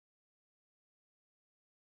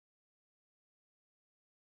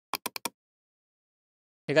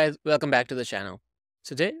Hey guys, welcome back to the channel.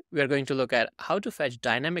 Today, we are going to look at how to fetch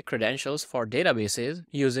dynamic credentials for databases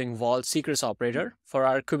using Vault secrets operator for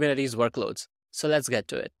our Kubernetes workloads. So let's get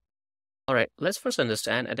to it. All right, let's first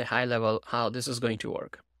understand at a high level how this is going to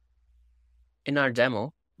work. In our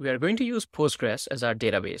demo, we are going to use Postgres as our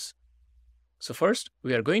database. So first,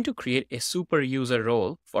 we are going to create a super user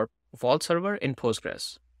role for Vault server in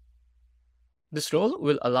Postgres. This role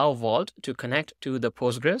will allow Vault to connect to the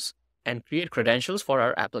Postgres and create credentials for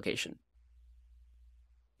our application.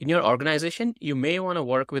 In your organization, you may want to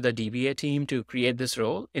work with a DBA team to create this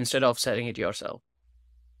role instead of setting it yourself.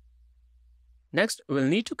 Next, we'll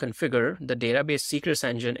need to configure the database secrets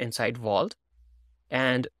engine inside Vault,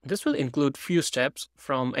 and this will include few steps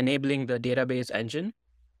from enabling the database engine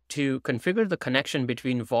to configure the connection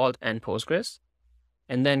between Vault and Postgres,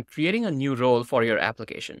 and then creating a new role for your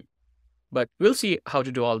application. But we'll see how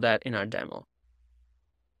to do all that in our demo.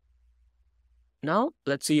 Now,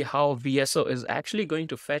 let's see how VSO is actually going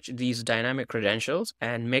to fetch these dynamic credentials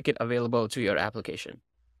and make it available to your application.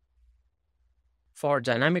 For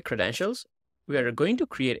dynamic credentials, we are going to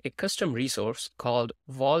create a custom resource called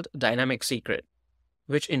Vault Dynamic Secret,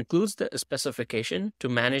 which includes the specification to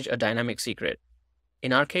manage a dynamic secret.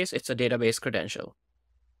 In our case, it's a database credential.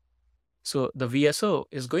 So the VSO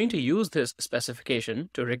is going to use this specification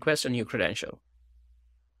to request a new credential.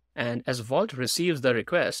 And as Vault receives the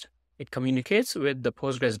request, it communicates with the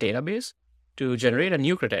Postgres database to generate a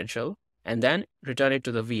new credential and then return it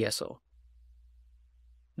to the VSO.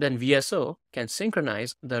 Then VSO can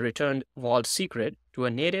synchronize the returned Vault secret to a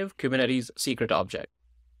native Kubernetes secret object.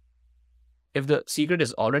 If the secret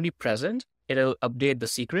is already present, it'll update the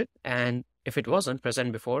secret, and if it wasn't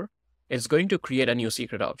present before, it's going to create a new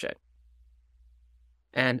secret object.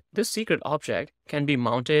 And this secret object can be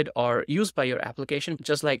mounted or used by your application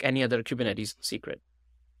just like any other Kubernetes secret.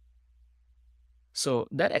 So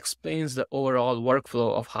that explains the overall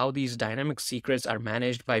workflow of how these dynamic secrets are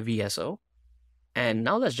managed by VSO. And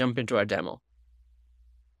now let's jump into our demo.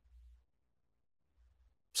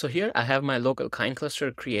 So here I have my local kind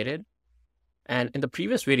cluster created. And in the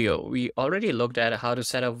previous video, we already looked at how to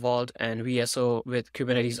set up Vault and VSO with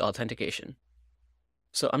Kubernetes authentication.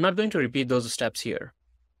 So I'm not going to repeat those steps here,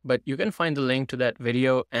 but you can find the link to that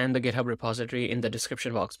video and the GitHub repository in the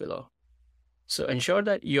description box below. So ensure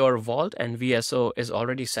that your Vault and VSO is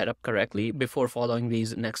already set up correctly before following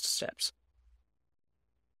these next steps.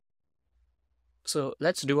 So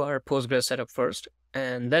let's do our Postgres setup first,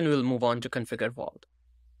 and then we'll move on to configure Vault.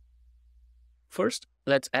 First,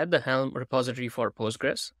 let's add the Helm repository for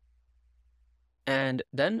Postgres. And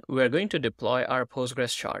then we're going to deploy our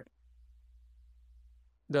Postgres shard.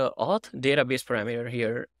 The auth database parameter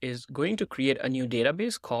here is going to create a new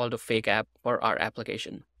database called a fake app for our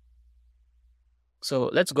application.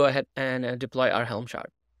 So let's go ahead and deploy our Helm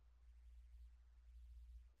shard.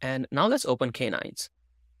 And now let's open K9s.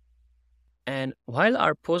 And while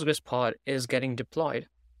our Postgres pod is getting deployed,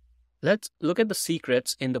 let's look at the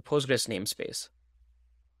secrets in the Postgres namespace.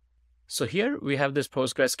 So here we have this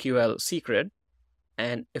PostgreSQL secret.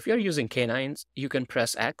 And if you're using K9s, you can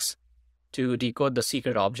press X to decode the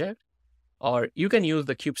secret object, or you can use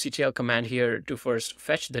the kubectl command here to first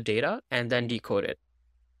fetch the data and then decode it.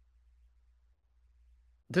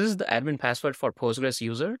 This is the admin password for Postgres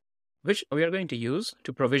user, which we are going to use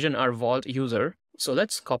to provision our Vault user. So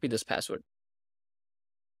let's copy this password.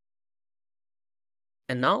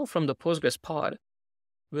 And now from the Postgres pod,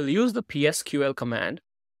 we'll use the psql command,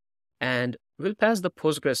 and we'll pass the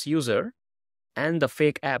Postgres user and the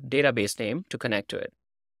fake app database name to connect to it.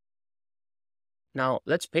 Now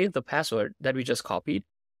let's paste the password that we just copied,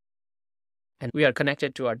 and we are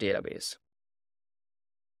connected to our database.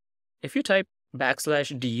 If you type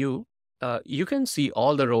 \du, you can see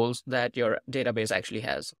all the roles that your database actually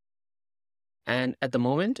has. And at the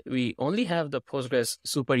moment, we only have the Postgres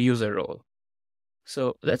super user role.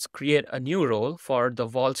 So let's create a new role for the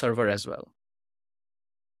Vault server as well.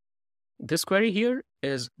 This query here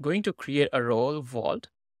is going to create a role Vault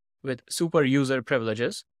with super user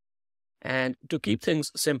privileges. And to keep things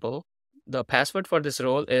simple, the password for this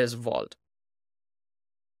role is Vault.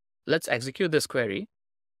 Let's execute this query.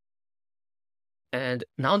 And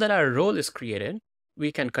now that our role is created,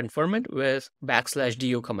 we can confirm it with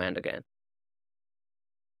 \du command again.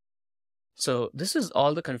 So this is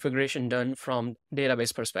all the configuration done from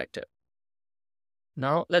database perspective.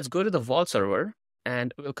 Now let's go to the Vault server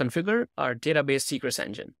and we'll configure our database secrets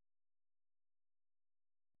engine.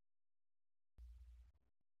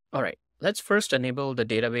 All right, let's first enable the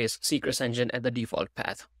database secrets engine at the default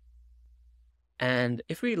path. And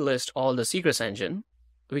if we list all the secrets engine,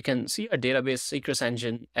 we can see our database secrets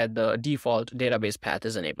engine at the default database path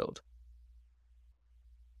is enabled.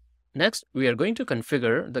 Next, we are going to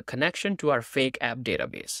configure the connection to our fake app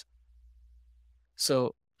database.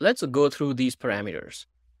 So let's go through these parameters.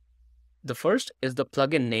 The first is the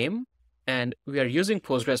plugin name, and we are using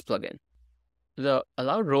Postgres plugin. The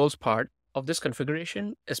allowed roles part of this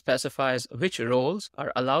configuration specifies which roles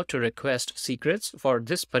are allowed to request secrets for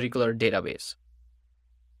this particular database.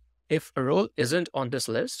 If a role isn't on this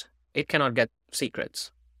list, it cannot get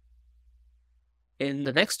secrets. In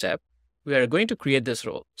the next step, we are going to create this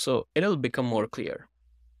role, so it'll become more clear.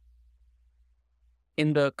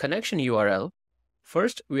 In the connection URL,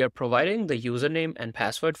 first we are providing the username and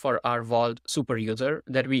password for our Vault super user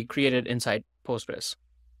that we created inside Postgres.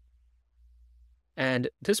 And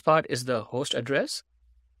this part is the host address.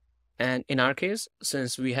 And in our case,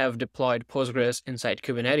 since we have deployed Postgres inside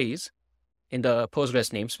Kubernetes in the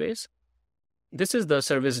Postgres namespace, this is the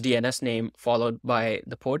service DNS name followed by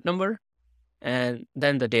the port number and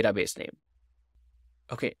then the database name.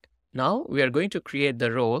 Okay, now we are going to create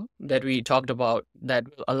the role that we talked about that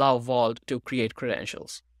will allow Vault to create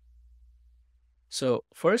credentials. So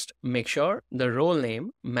first, make sure the role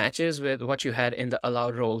name matches with what you had in the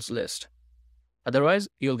allowed roles list. Otherwise,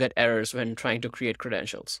 you'll get errors when trying to create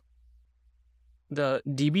credentials. The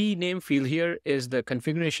DB name field here is the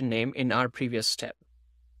configuration name in our previous step.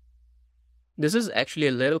 This is actually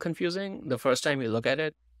a little confusing the first time you look at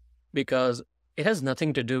it because it has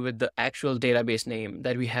nothing to do with the actual database name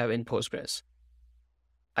that we have in Postgres.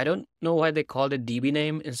 I don't know why they called it DB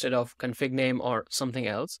name instead of config name or something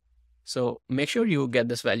else, so make sure you get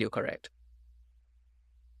this value correct.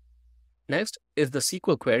 Next is the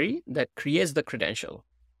SQL query that creates the credential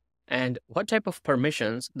and what type of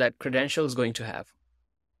permissions that credential is going to have.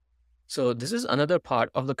 So this is another part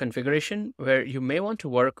of the configuration where you may want to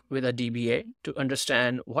work with a DBA to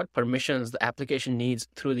understand what permissions the application needs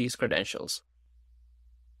through these credentials.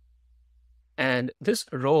 And this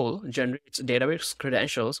role generates database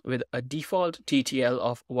credentials with a default TTL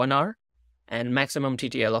of 1 hour and maximum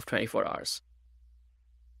TTL of 24 hours.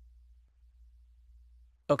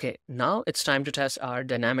 Okay, now it's time to test our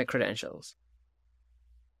dynamic credentials.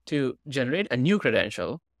 To generate a new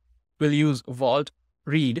credential, we'll use Vault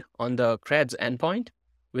read on the creds endpoint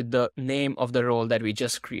with the name of the role that we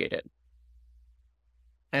just created.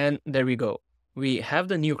 And there we go. We have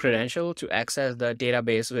the new credential to access the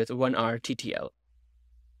database with 1 hour TTL.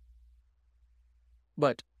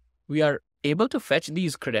 But we are able to fetch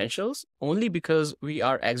these credentials only because we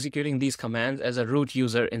are executing these commands as a root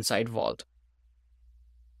user inside Vault.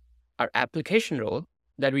 Our application role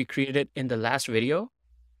that we created in the last video,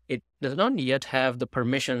 it does not yet have the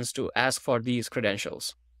permissions to ask for these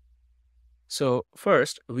credentials. So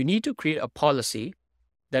first, we need to create a policy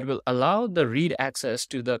that will allow the read access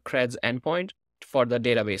to the creds endpoint for the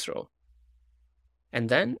database role. And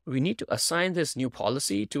then we need to assign this new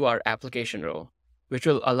policy to our application role, which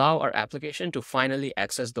will allow our application to finally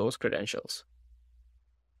access those credentials.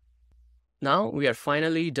 Now we are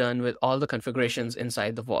finally done with all the configurations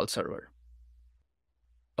inside the Vault server.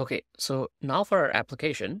 Okay, so now for our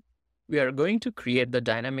application, we are going to create the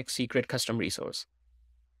dynamic secret custom resource.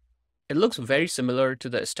 It looks very similar to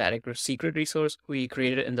the static secret resource we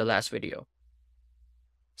created in the last video.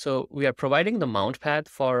 So we are providing the mount path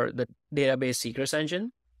for the database secrets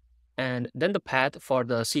engine, and then the path for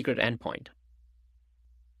the secret endpoint.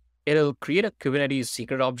 It'll create a Kubernetes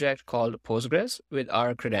secret object called Postgres with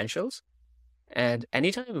our credentials. And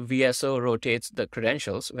anytime VSO rotates the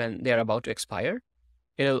credentials when they're about to expire,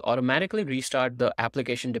 it'll automatically restart the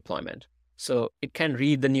application deployment. So it can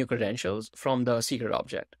read the new credentials from the secret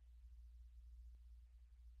object.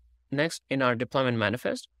 Next, in our deployment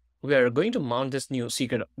manifest, we are going to mount this new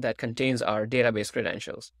secret that contains our database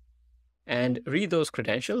credentials and read those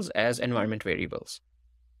credentials as environment variables.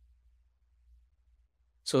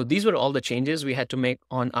 So these were all the changes we had to make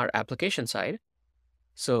on our application side.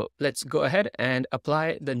 So let's go ahead and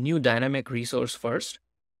apply the new dynamic resource first.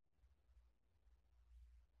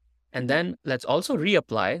 And then let's also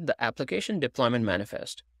reapply the application deployment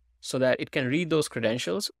manifest so that it can read those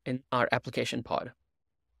credentials in our application pod.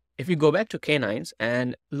 If you go back to K9s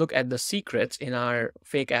and look at the secrets in our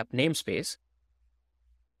fake app namespace,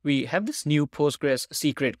 we have this new Postgres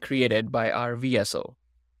secret created by our VSO.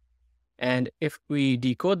 And if we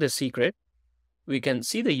decode this secret, we can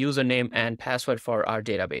see the username and password for our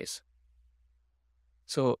database.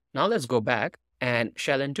 So now let's go back and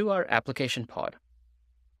shell into our application pod.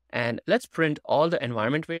 And let's print all the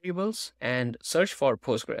environment variables and search for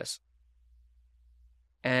Postgres.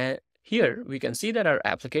 And here we can see that our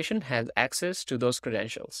application has access to those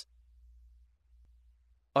credentials.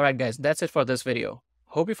 Alright guys, that's it for this video.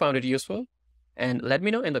 Hope you found it useful, and let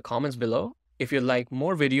me know in the comments below if you'd like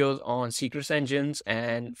more videos on secrets engines,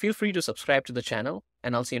 and feel free to subscribe to the channel,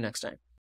 and I'll see you next time.